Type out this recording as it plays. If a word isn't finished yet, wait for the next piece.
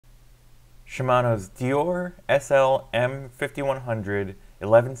Shimano's Deore SL M5100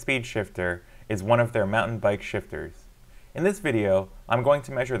 11-speed shifter is one of their mountain bike shifters. In this video, I'm going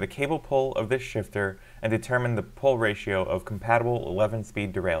to measure the cable pull of this shifter and determine the pull ratio of compatible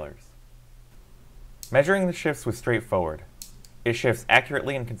 11-speed derailleurs. Measuring the shifts was straightforward. It shifts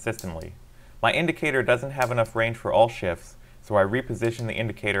accurately and consistently. My indicator doesn't have enough range for all shifts, so I repositioned the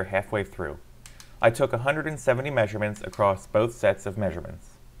indicator halfway through. I took 170 measurements across both sets of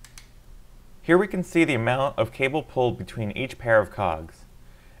measurements. Here we can see the amount of cable pulled between each pair of cogs.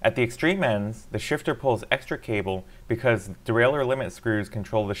 At the extreme ends, the shifter pulls extra cable because derailleur limit screws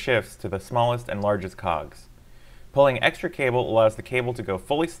control the shifts to the smallest and largest cogs. Pulling extra cable allows the cable to go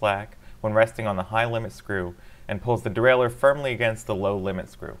fully slack when resting on the high limit screw and pulls the derailleur firmly against the low limit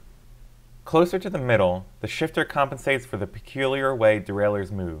screw. Closer to the middle, the shifter compensates for the peculiar way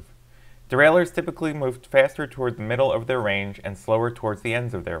derailleurs move. Derailleurs typically move faster toward the middle of their range and slower towards the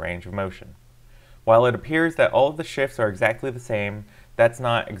ends of their range of motion. While it appears that all of the shifts are exactly the same, that's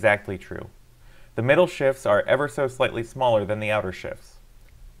not exactly true. The middle shifts are ever so slightly smaller than the outer shifts.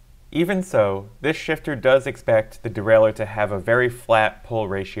 Even so, this shifter does expect the derailleur to have a very flat pull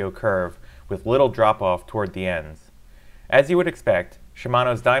ratio curve with little drop-off toward the ends. As you would expect,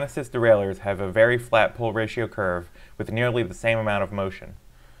 Shimano's Dynasis derailleurs have a very flat pull ratio curve with nearly the same amount of motion.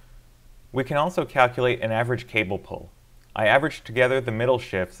 We can also calculate an average cable pull. I averaged together the middle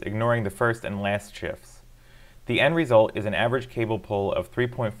shifts, ignoring the first and last shifts. The end result is an average cable pull of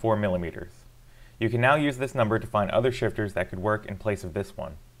 3.4 millimeters. You can now use this number to find other shifters that could work in place of this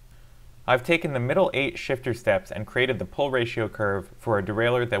one. I've taken the middle 8 shifter steps and created the pull ratio curve for a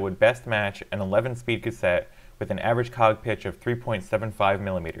derailleur that would best match an 11-speed cassette with an average cog pitch of 3.75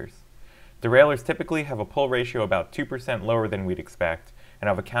 millimeters. Derailleurs typically have a pull ratio about 2% lower than we'd expect, and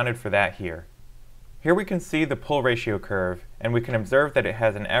I've accounted for that here. Here we can see the pull ratio curve, and we can observe that it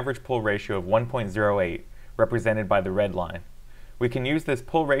has an average pull ratio of 1.08, represented by the red line. We can use this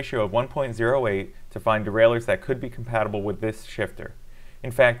pull ratio of 1.08 to find derailleurs that could be compatible with this shifter.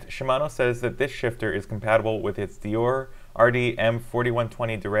 In fact, Shimano says that this shifter is compatible with its Deore RD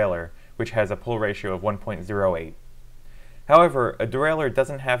M4120 derailleur, which has a pull ratio of 1.08. However, a derailleur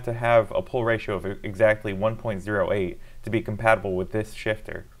doesn't have to have a pull ratio of exactly 1.08 to be compatible with this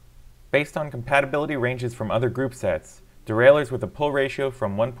shifter. Based on compatibility ranges from other group sets, derailleurs with a pull ratio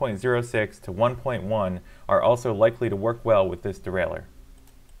from 1.06 to 1.1 are also likely to work well with this derailleur.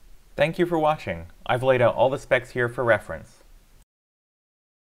 Thank you for watching. I've laid out all the specs here for reference.